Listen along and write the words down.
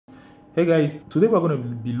Hey guys, today we're going to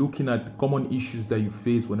be looking at common issues that you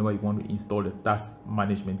face whenever you want to install a task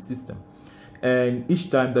management system. And each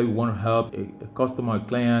time that you want to help a customer or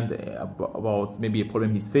client about maybe a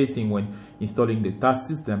problem he's facing when installing the task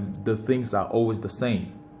system, the things are always the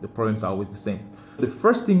same. The problems are always the same. The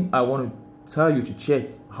first thing I want to tell you to check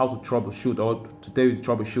how to troubleshoot, or to tell you to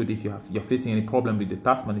troubleshoot if you're facing any problem with the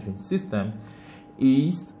task management system,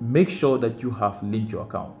 is make sure that you have linked your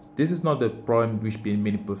account. This is not the problem which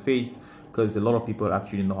many people face, because a lot of people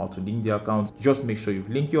actually know how to link their accounts. Just make sure you've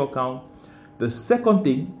linked your account. The second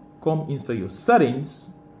thing, come inside your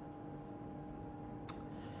settings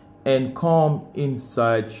and come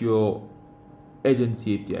inside your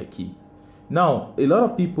agency API key. Now, a lot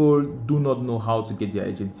of people do not know how to get their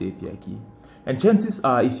agency API key. And chances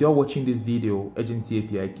are, if you're watching this video, agency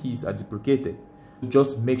API keys are deprecated.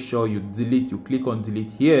 Just make sure you delete, you click on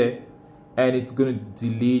delete here, and it's going to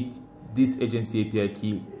delete this agency API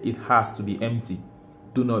key. It has to be empty.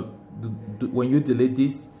 When you delete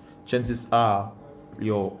this, chances are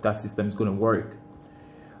your task system is going to work.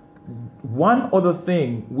 One other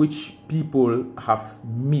thing which people have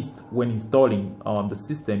missed when installing the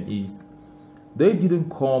system is they didn't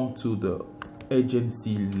come to the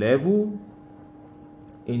agency level,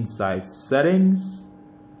 inside settings,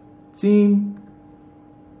 team.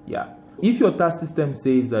 Yeah, if your task system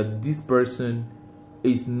says that this person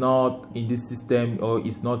is not in this system or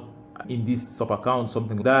is not in this sub account,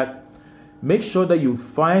 something like that, make sure that you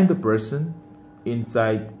find the person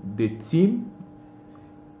inside the team.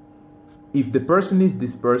 If the person is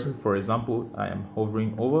this person, for example, I am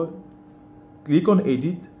hovering over, click on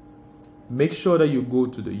edit, make sure that you go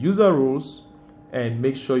to the user roles and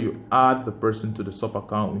make sure you add the person to the sub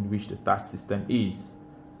account in which the task system is,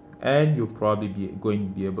 and you'll probably be going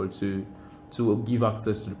to be able to give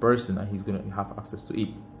access to the person, and he's going to have access to it.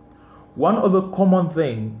 One other common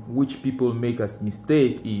thing which people make as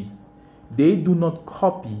mistake is they do not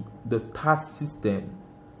copy the task system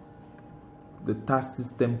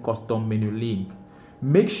custom menu link.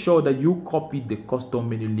 Make sure that you copy the custom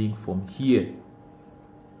menu link from here.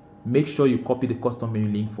 Make sure you copy the custom menu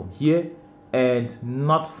link from here and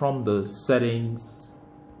not from the settings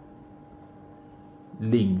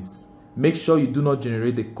links. Make sure you do not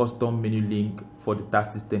generate the custom menu link for the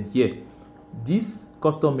task system here. These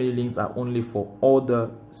custom menu links are only for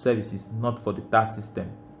other services, not for the task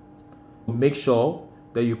system. Make sure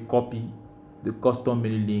that you copy the custom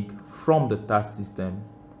menu link from the task system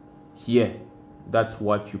here. That's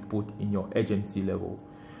what you put in your agency level.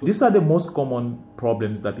 These are the most common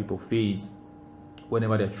problems that people face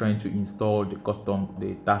whenever they're trying to install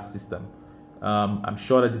the task system. I'm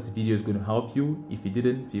sure that this video is going to help you. If you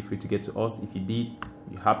didn't, feel free to get to us. If you did,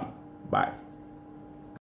 we're happy. Bye.